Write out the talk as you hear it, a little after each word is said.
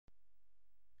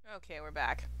Okay, we're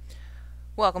back.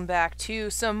 Welcome back to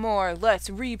some more Let's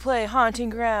Replay Haunting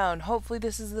Ground. Hopefully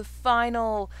this is the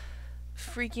final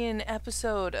freaking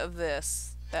episode of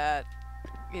this that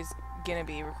is gonna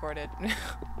be recorded.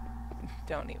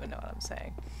 Don't even know what I'm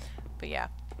saying. But yeah.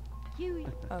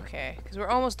 Okay, because we're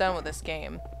almost done with this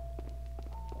game.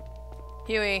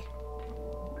 Huey.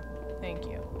 Thank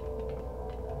you.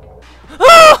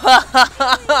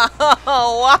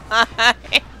 Why?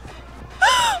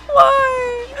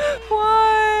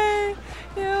 Why?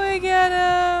 Huey, get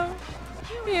him!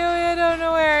 Huey, I don't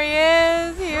know where he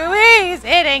is. Huey's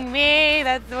hitting me!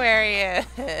 That's where he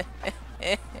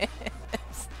is.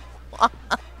 Why?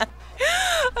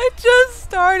 I just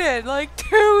started like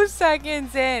 2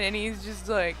 seconds in and he's just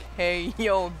like, hey,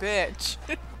 yo, bitch.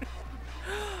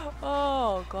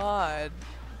 Oh, God.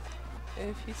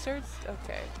 If he starts...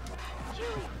 Okay.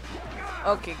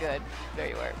 Okay, good. There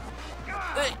you are.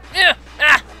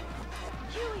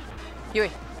 Huey.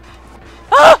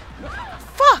 Ah!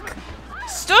 Fuck!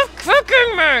 Stop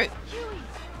cooking me!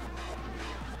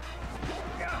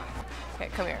 Okay,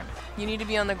 come here. You need to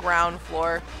be on the ground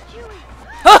floor.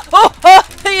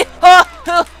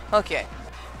 Okay.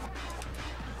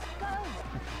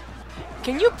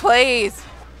 Can you please?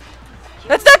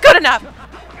 That's not good enough!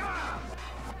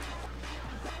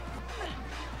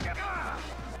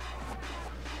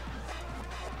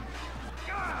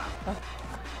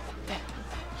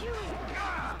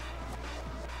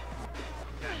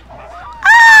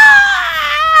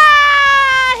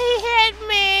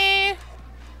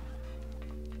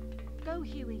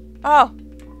 Oh.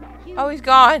 Oh, he's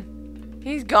gone.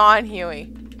 He's gone,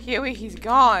 Huey. Huey, he's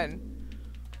gone.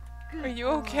 Are you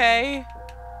okay?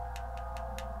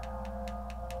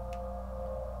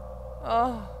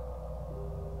 Oh.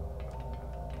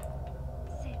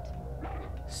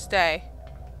 Stay.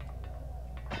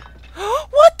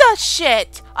 What the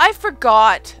shit? I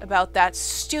forgot about that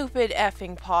stupid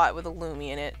effing pot with a Lumi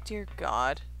in it. Dear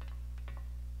God.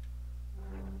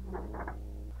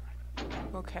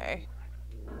 Okay.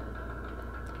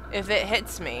 If it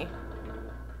hits me.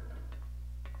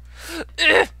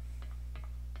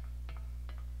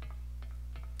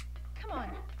 Come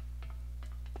on.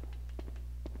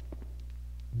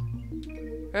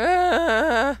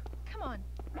 Come on.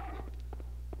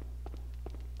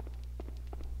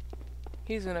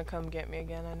 He's gonna come get me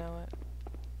again, I know it.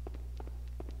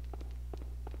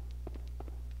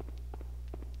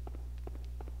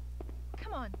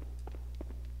 Come on.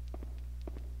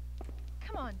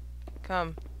 Come on.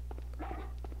 Come.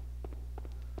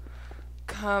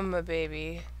 Come,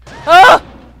 baby. Ah!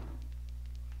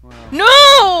 Wow.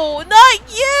 No! Not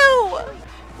you!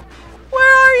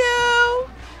 Where are you?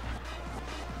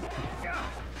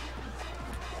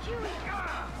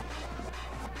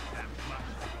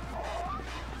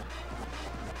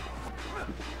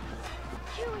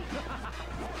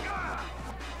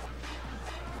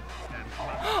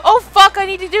 Oh fuck, I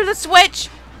need to do the switch!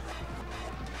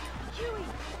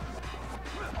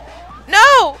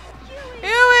 No!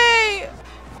 Huey!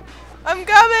 I'm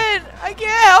coming! I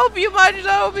can't help you much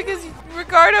though because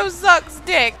Ricardo sucks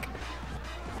dick.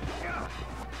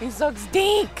 He sucks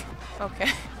dink!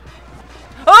 Okay.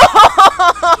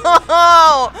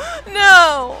 Oh!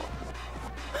 No!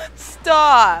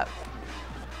 Stop!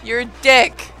 You're a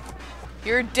dick!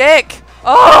 You're a dick!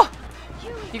 Oh!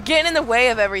 You're getting in the way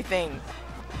of everything.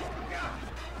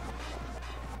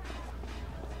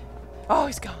 Oh,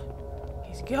 he's gone.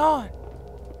 He's gone.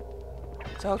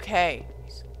 It's okay.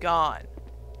 He's gone.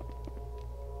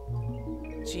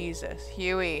 Jesus.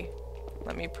 Huey.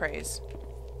 Let me praise.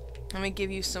 Let me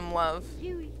give you some love.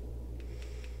 Huey.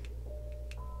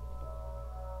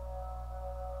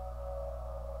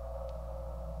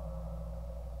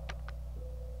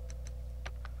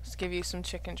 Let's give you some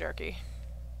chicken jerky.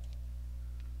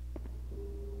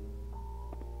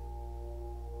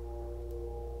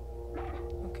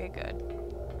 Okay, good.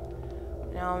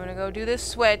 Now I'm gonna go do this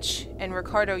switch, and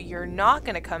Ricardo, you're not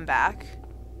gonna come back.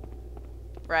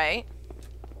 Right?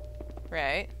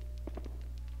 Right?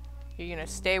 You're gonna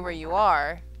stay where you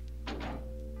are,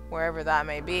 wherever that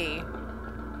may be,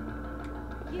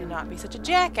 and not be such a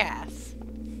jackass.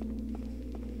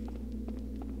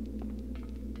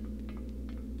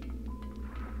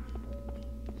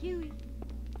 Huey.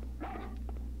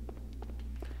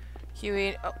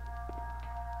 Huey, oh.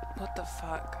 What the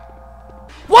fuck?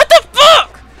 What the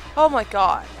fuck?! Oh my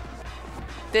god.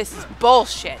 This is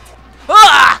bullshit.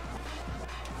 Ah!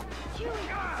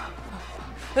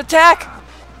 Attack!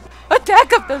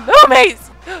 Attack of the Lumies!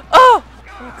 Oh!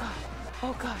 Oh god.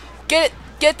 Oh god. Get it!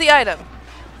 Get the item!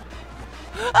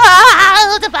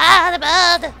 Ah! The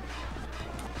bad!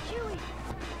 Huey.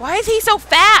 Why is he so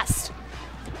fast?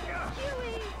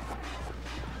 Huey!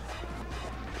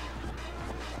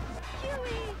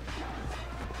 Huey!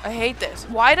 I hate this.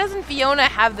 Why doesn't Fiona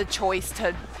have the choice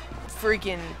to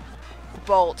freaking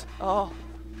bolt? Oh,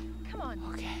 Come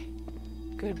on. okay.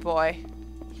 Good boy.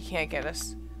 He can't get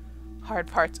us. Hard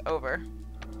part's over.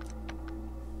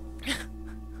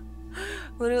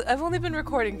 Literally, I've only been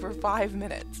recording for 5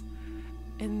 minutes.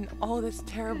 And all this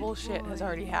terrible shit has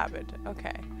already happened.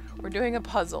 Okay. We're doing a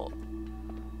puzzle.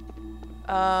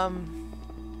 How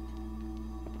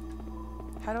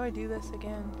do I do this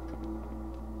again?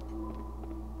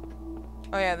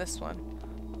 Oh yeah, this one.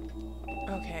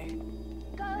 Okay.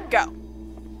 Go!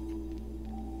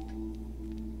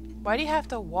 Why do you have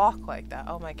to walk like that?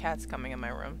 Oh, my cat's coming in my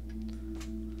room.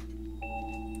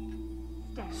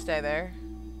 Stay there.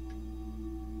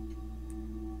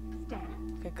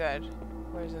 Okay, good.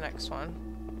 Where's the next one?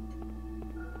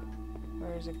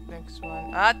 Where's the next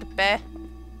one? Ah, the bear!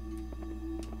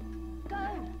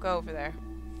 Go over there.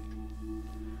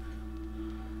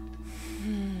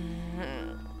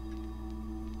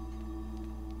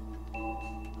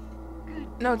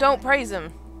 No, don't praise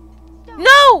him.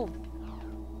 No!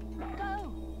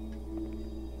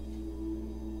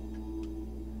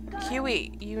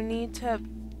 Huey, you need to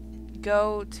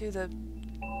go to the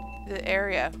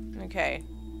area. Okay.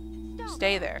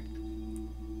 Stay there.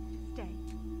 Stay.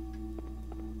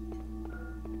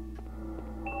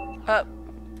 Up.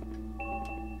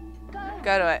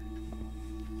 Go to it.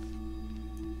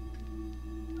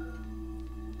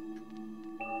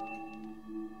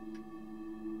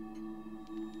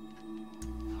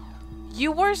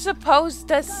 You were supposed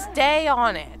to stay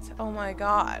on it. Oh my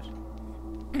god.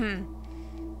 Stay.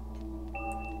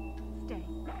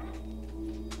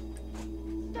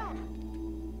 Stop.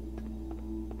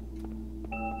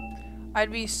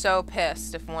 I'd be so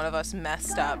pissed if one of us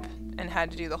messed up and had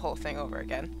to do the whole thing over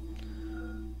again.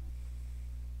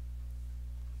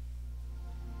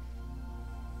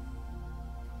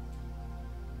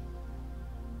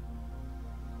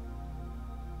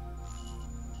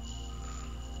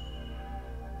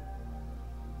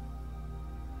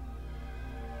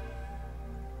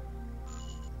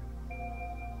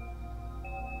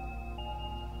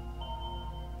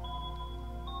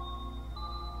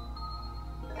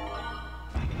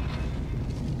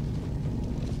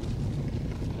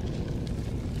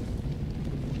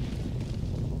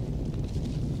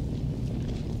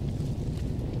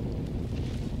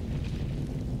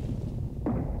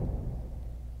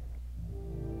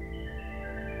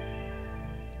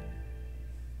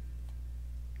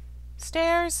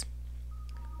 Stairs.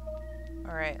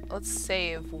 Alright, let's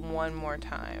save one more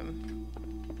time.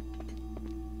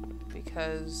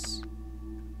 Because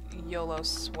YOLO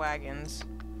swaggins.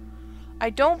 I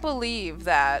don't believe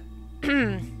that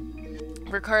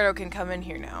Ricardo can come in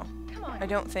here now. Come on. I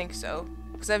don't think so.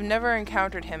 Because I've never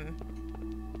encountered him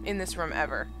in this room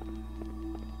ever.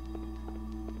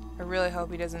 I really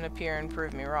hope he doesn't appear and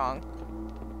prove me wrong.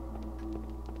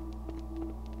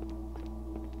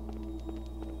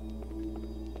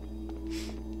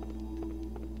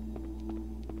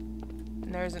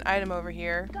 And there's an item over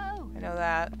here. Go. I know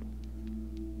that.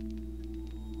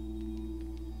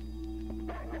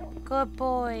 Good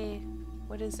boy.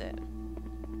 What is it?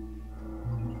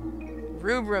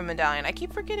 Rubrum medallion. I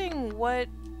keep forgetting what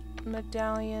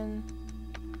medallion.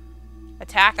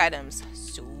 Attack items.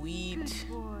 Sweet. Good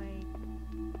boy.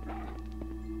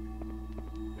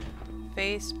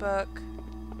 Facebook.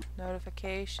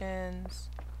 Notifications.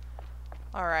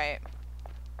 Alright.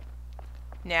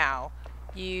 Now,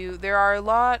 there are a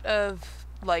lot of,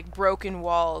 like, broken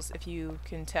walls, if you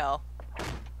can tell.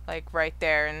 Like, right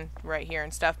there and right here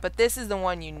and stuff. But this is the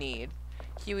one you need.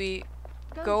 Huey,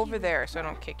 go over there so I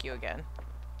don't kick you again.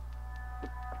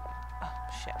 Oh,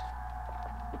 shit.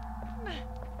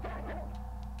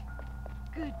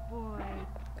 Good boy.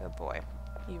 Good boy.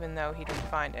 Even though he didn't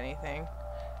find anything.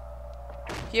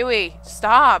 Huey,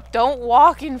 stop! Don't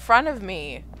walk in front of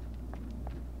me!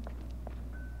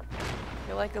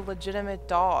 You're like a legitimate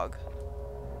dog.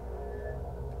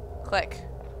 Click.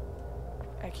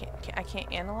 I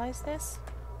can't analyze this?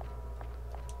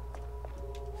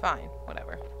 Fine,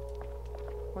 whatever.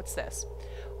 What's this?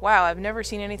 Wow, I've never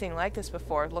seen anything like this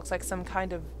before. It looks like some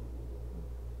kind of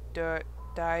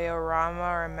diorama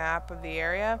or map of the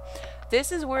area.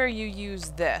 This is where you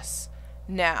use this.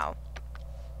 Now,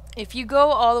 if you go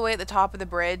all the way at the top of the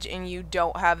bridge and you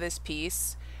don't have this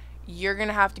piece, you're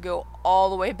gonna have to go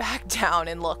all the way back down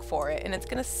and look for it, and it's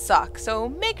gonna suck. So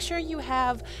make sure you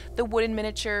have the wooden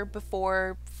miniature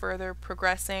before further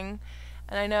progressing.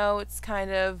 And I know it's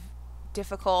kind of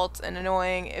difficult and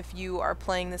annoying if you are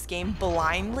playing this game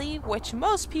blindly, which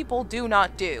most people do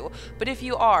not do. But if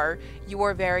you are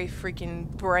very freaking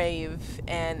brave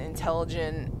and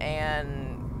intelligent,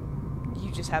 and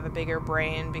you just have a bigger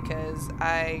brain, because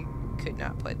I could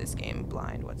not play this game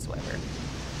blind whatsoever.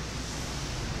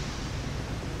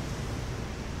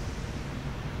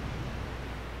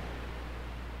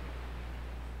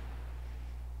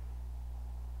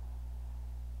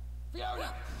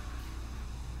 Fiona!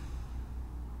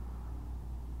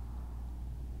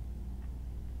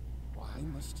 Why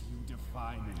must you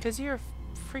defy me? Because you're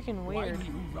freaking Why weird. do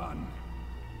you run?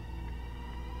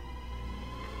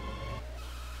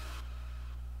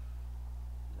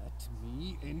 Let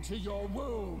me into your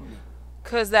womb.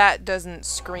 Because that doesn't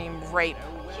scream rape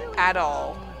at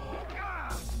all.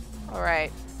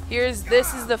 Alright,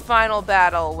 this is the final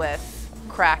battle with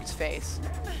Cracked Face.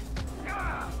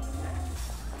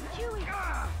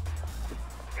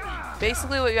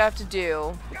 Basically what you have to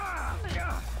do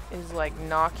is like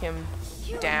knock him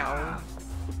down.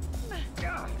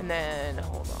 And then,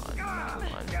 hold on, come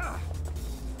on.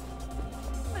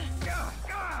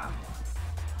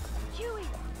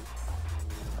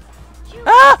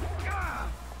 Ah!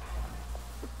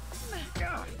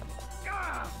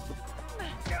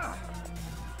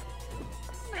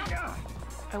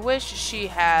 I wish she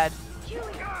had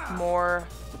more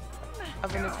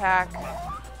of an attack.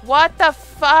 What the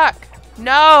fuck?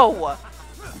 No!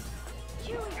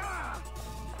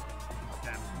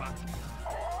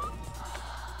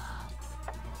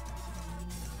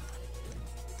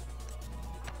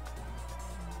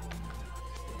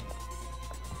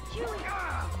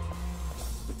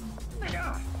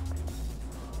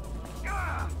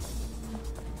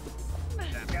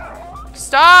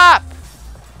 Stop!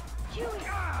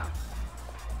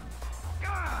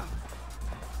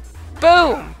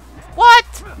 Boom! What?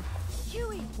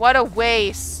 What a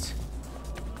waste.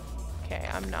 Okay,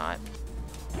 I'm not.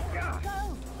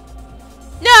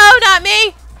 No, not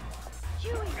me!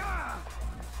 You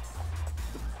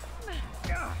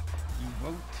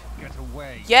won't get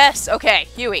away. Yes, okay,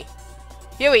 Huey.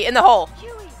 Huey, in the hole.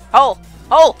 Hole,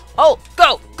 hole, hole.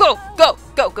 Go, go, go,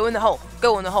 go. Go in the hole.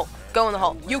 Go in the hole. Go in the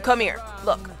hole. You come here.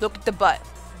 Look at the butt.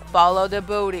 Follow the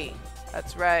booty.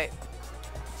 That's right.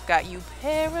 It's got you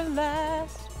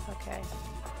paralyzed. Okay.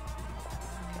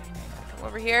 Come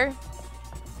over here.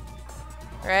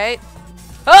 Right?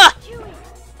 Ah!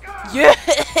 Yeah!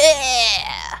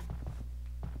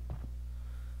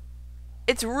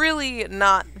 It's really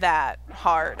not that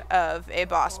hard of a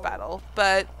boss battle,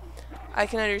 but I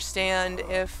can understand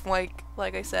if, like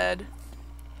I said,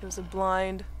 it was a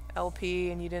blind LP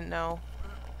and you didn't know.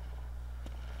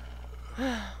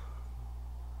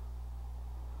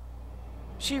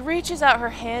 She reaches out her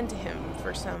hand to him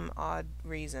for some odd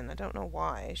reason. I don't know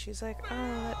why. She's like,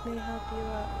 oh, let me help you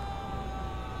up.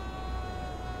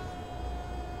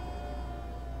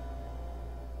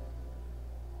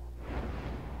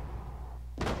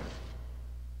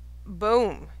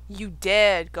 Boom. You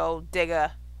dead, gold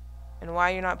digger. And why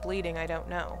you're not bleeding, I don't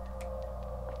know.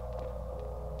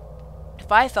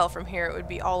 If I fell from here, it would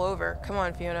be all over. Come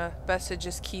on, Fiona. Best to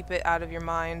just keep it out of your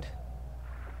mind.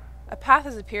 A path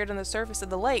has appeared on the surface of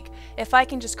the lake. If I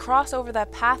can just cross over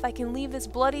that path, I can leave this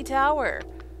bloody tower.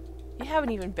 You haven't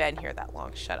even been here that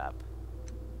long. Shut up.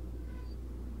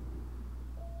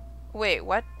 Wait,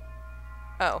 what?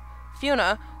 Oh.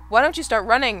 Fiona, why don't you start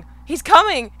running? He's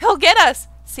coming! He'll get us!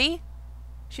 See?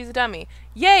 She's a dummy.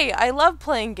 Yay! I love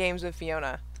playing games with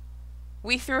Fiona.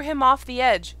 We threw him off the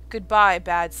edge. Goodbye,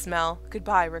 bad smell.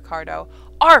 Goodbye, Ricardo.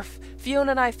 Arf!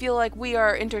 Fiona and I feel like we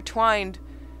are intertwined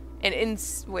and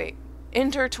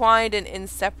intertwined and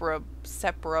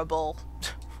inseparable.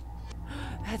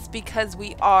 That's because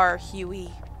we are,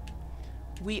 Huey.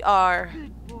 We are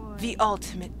the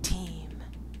ultimate team.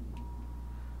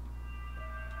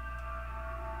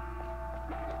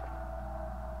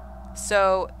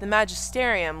 So, the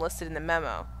Magisterium listed in the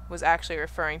memo was actually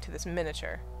referring to this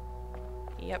miniature.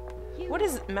 Yep. What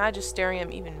does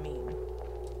Magisterium even mean?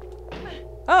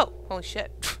 Oh! Holy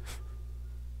shit.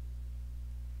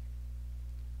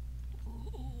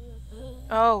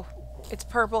 Oh, it's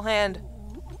Purple Hand.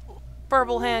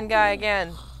 Purple Hand guy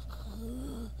again.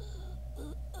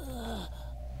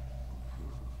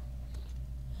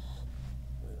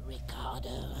 Ricardo,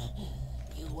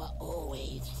 you were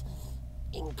always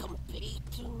incomplete.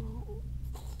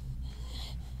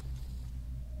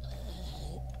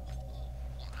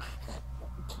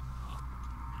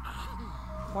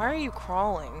 Why are you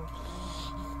crawling?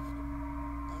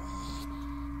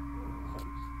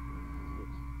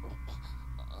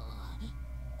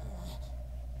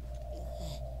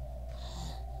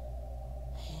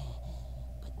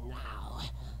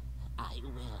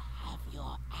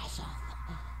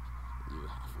 Azoth, you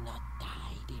have not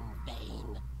died in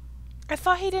vain. I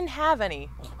thought he didn't have any.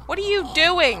 What are you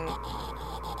doing?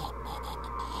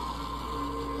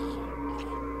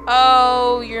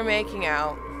 Oh, you're making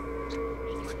out.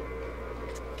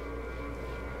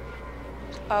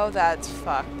 Oh, that's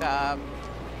fucked up.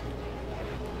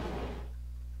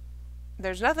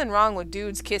 There's nothing wrong with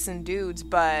dudes kissing dudes,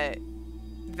 but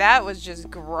that was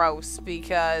just gross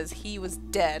because he was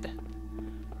dead.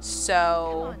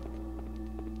 So,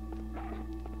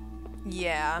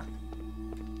 yeah.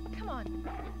 Come on.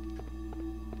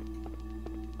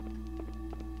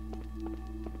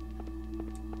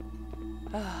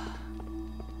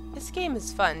 This game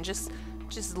is fun. Just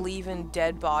leaving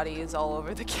dead bodies all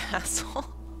over the castle.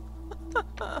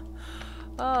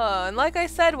 And like I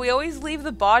said, we always leave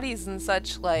the bodies in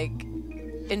such, like,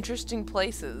 interesting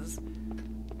places.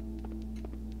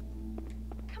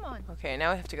 Come on. Okay,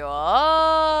 now we have to go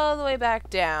all the way back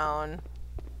down.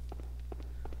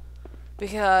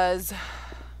 Because,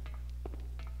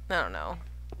 I don't know.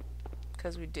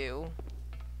 Because we do.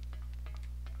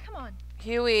 Come on.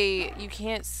 Huey, you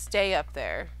can't stay up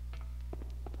there.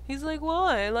 He's like,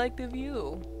 why? I like the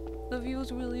view. The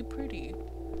view's really pretty.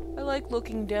 I like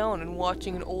looking down and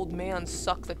watching an old man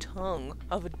suck the tongue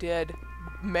of a dead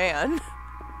man.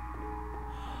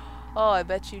 Oh, I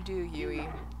bet you do, Huey.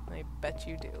 I bet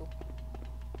you do.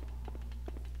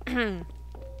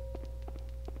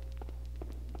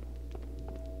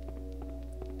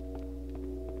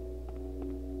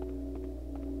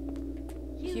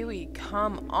 Huey,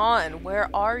 come on. Where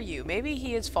are you? Maybe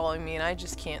he is following me and I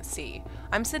just can't see.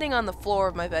 I'm sitting on the floor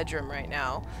of my bedroom right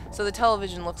now, so the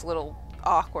television looks a little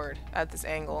awkward at this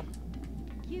angle.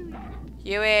 Huey.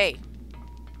 Huey!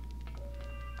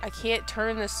 I can't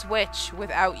turn the switch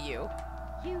without you.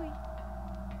 Huey.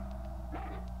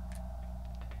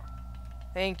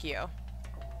 Thank you.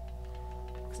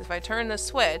 Because if I turned the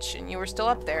switch and you were still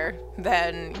up there,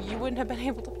 then you wouldn't have been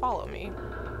able to follow me.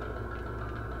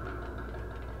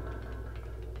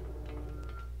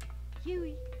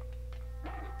 Huey.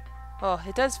 Oh,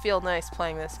 it does feel nice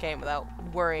playing this game without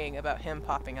worrying about him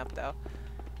popping up, though.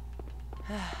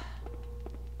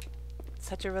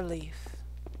 Such a relief.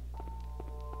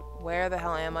 Where the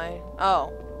hell am I?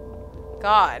 Oh.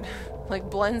 God. Like,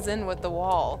 blends in with the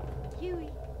wall. Huey.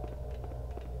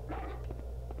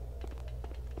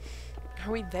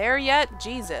 Are we there yet?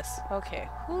 Jesus. Okay.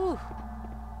 Whew.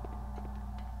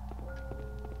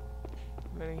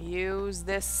 I'm gonna use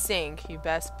this sink. You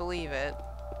best believe it.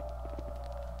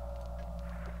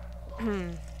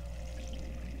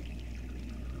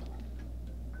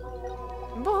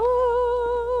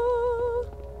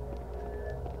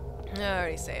 I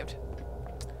already saved.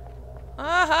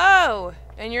 Oh-ho!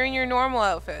 And you're in your normal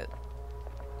outfit.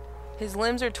 His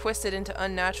limbs are twisted into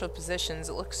unnatural positions.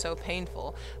 It looks so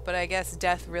painful. But I guess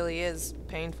death really is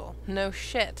painful. No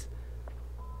shit.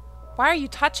 Why are you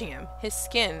touching him? His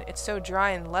skin, it's so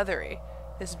dry and leathery.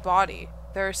 His body,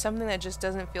 there is something that just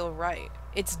doesn't feel right.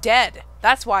 It's dead.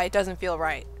 That's why it doesn't feel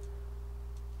right.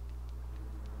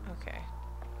 Okay.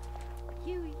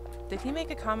 Huey. Did he make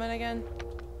a comment again?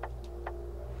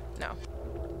 No.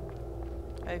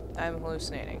 I'm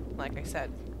hallucinating, like I said.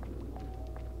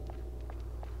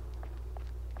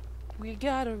 We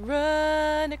gotta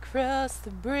run across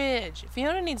the bridge.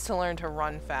 Fiona needs to learn to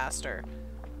run faster.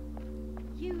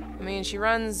 Huey. I mean, she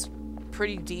runs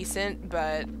pretty decent,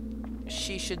 but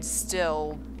she should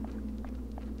still...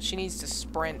 She needs to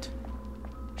sprint.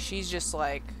 She's just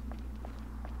like...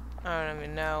 I don't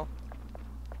even know.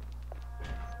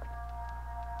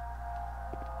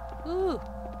 Ooh.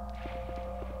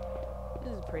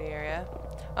 This is a pretty area.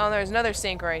 Oh, there's another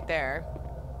sink right there.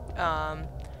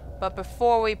 But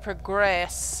before we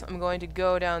progress, I'm going to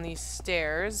go down these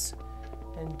stairs.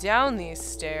 And down these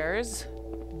stairs,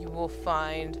 you will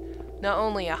find not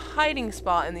only a hiding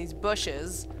spot in these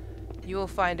bushes, you will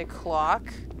find a clock,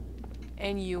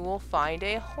 and you will find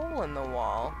a hole in the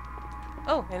wall.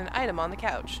 Oh, and an item on the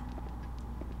couch.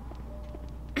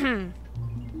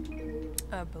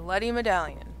 A bloody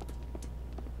medallion.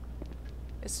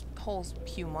 This hole's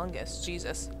humongous,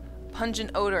 Jesus.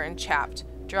 Pungent odor and chapped.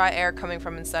 Dry air coming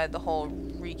from inside the hole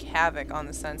wreak havoc on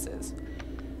the senses.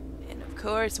 And of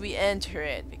course we enter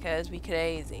it because we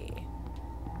crazy.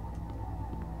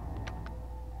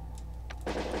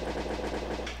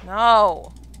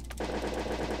 No!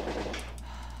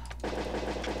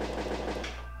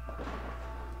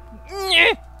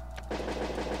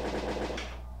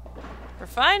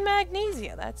 Refined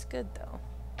magnesia, that's good though.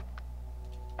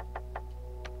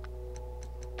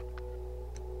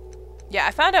 Yeah,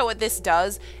 I found out what this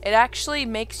does. It actually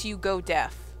makes you go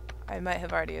deaf. I might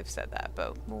have already have said that,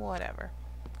 but whatever.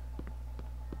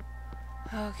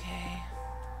 Okay.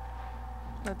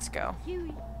 Let's go.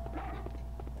 Huey.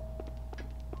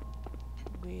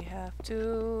 We have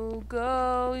to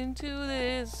go into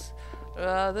this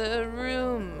other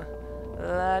room.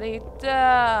 La-di-da-da-da.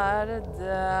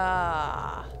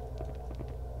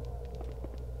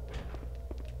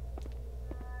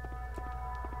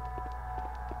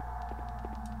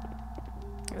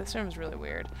 This room is really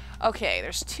weird. Okay,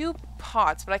 there's 2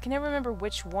 pots, but I can never remember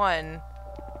which one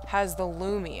has the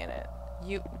Lumi in it.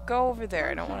 You go over there.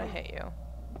 I don't want to hit you.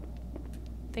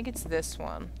 I think it's this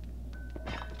one.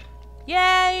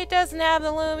 Yay! It doesn't have the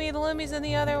Lumi. The Lumi's in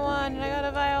the other one. And I got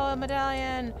a Viola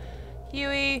medallion.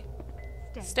 Huey,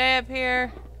 stay up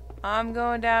here. I'm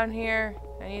going down here.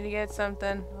 I need to get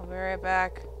something. I'll be right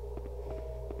back.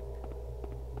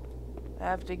 I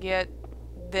have to get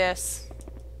this.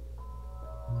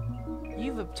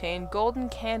 You've obtained golden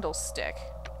candlestick.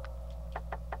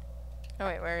 Oh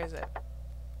wait, where is it?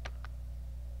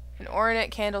 An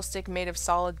ornate candlestick made of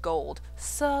solid gold.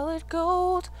 Solid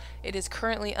gold! It is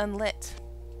currently unlit.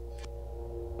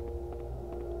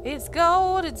 It's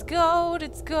gold, it's gold,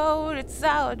 it's gold, it's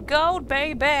solid gold,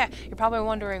 baby! You're probably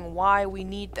wondering why we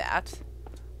need that,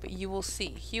 but you will see.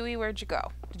 Huey, where'd you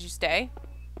go? Did you stay?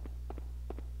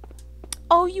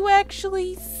 Oh, you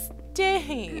actually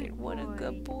stayed! What a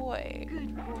good boy.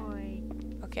 Good boy.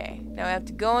 Okay, now I have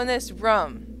to go in this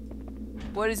room.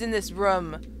 What is in this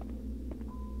room?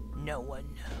 No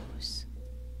one knows.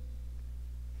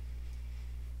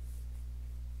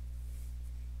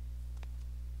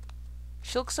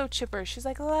 She looks so chipper. She's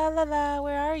like, la la la,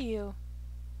 where are you?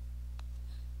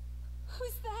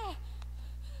 Who's there?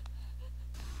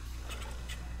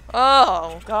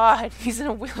 Oh, God. He's in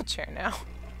a wheelchair now.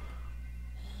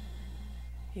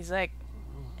 He's like,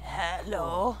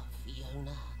 hello.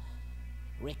 Fiona.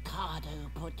 Ricardo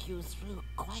put you through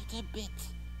quite a bit,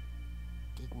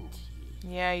 didn't he?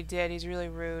 Yeah, he did. He's really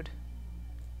rude.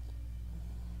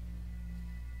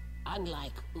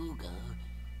 Unlike Ugo,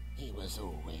 he was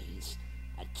always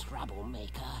a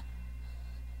troublemaker,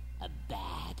 a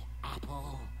bad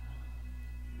apple.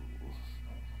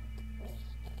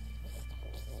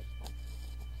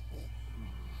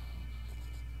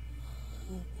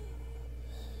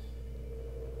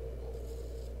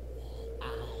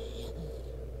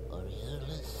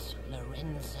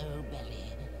 Lorenzo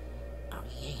Belli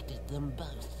created them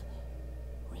both,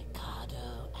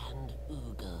 Ricardo and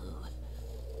Ugo.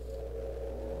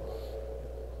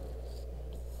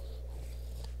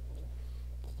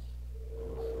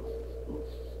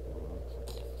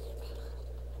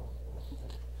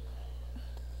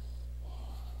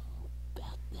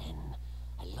 But then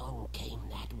along came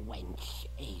that wench,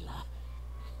 Ayla.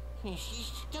 She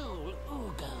stole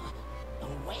Ugo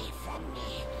away from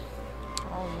me.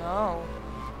 Oh no.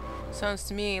 Sounds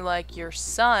to me like your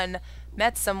son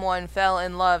met someone, fell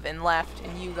in love, and left,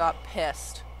 and you got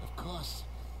pissed. Of course.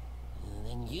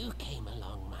 Then you came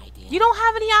along, my dear. You don't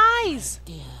have any eyes!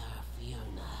 Dear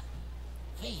Fiona,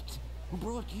 fate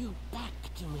brought you back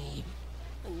to me.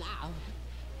 And now,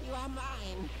 you are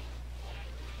mine.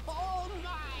 All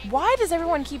mine! Why does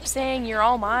everyone keep saying you're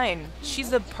all mine?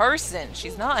 She's a person.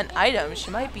 She's not an item.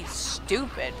 She might be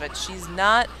stupid, but she's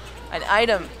not an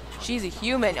item. She's a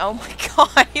human. Oh my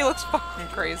god, he looks fucking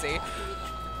crazy.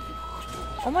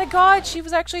 Oh my god, she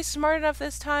was actually smart enough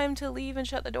this time to leave and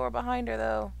shut the door behind her,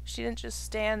 though. She didn't just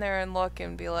stand there and look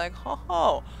and be like, ho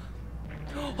ho.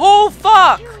 Oh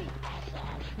fuck!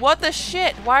 What the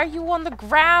shit? Why are you on the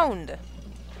ground?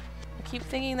 I keep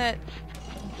thinking that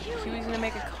Huey's gonna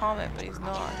make a comment, but he's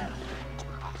not.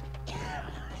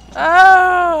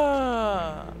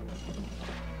 Ah!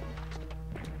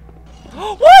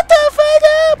 What the fuck?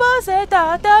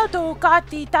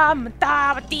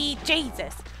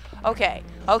 Jesus. Okay,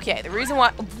 okay, the reason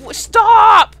why—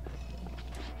 stop!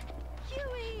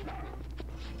 Huey.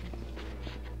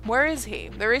 Where is he?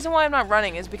 The reason why I'm not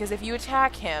running is because if you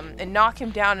attack him and knock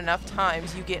him down enough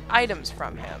times, you get items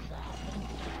from him.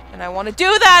 And I want to do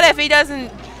that if he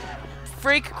doesn't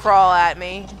freak crawl at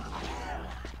me.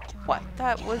 What?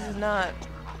 That was not—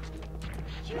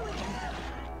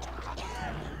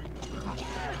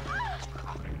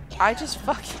 I just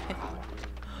fucking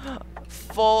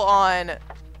full on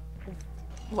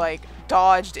like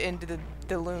dodged into the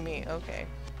Lumi. Okay.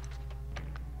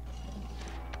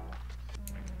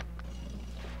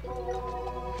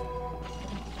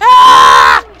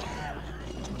 Ah!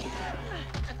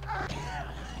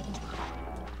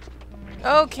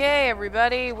 Okay,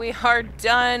 everybody, we are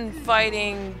done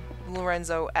fighting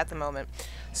Lorenzo at the moment.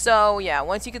 So yeah,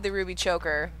 once you get the ruby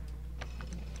choker,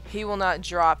 he will not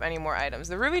drop any more items.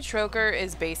 The ruby choker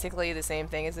is basically the same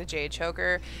thing as the jade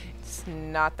choker. It's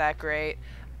not that great.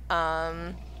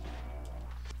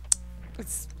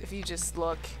 It's, if you just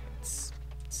look, it's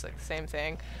like the same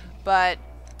thing. But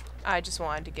I just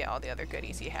wanted to get all the other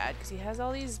goodies he had because he has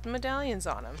all these medallions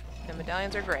on him. And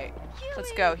medallions are great.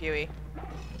 Let's go, Huey.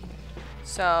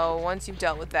 So once you've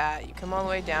dealt with that, you come all the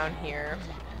way down here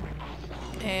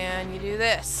and you do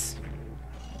this.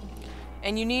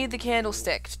 And you need the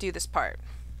candlestick to do this part.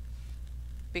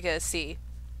 Because, see,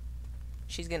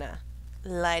 she's gonna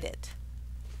light it.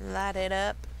 Light it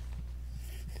up.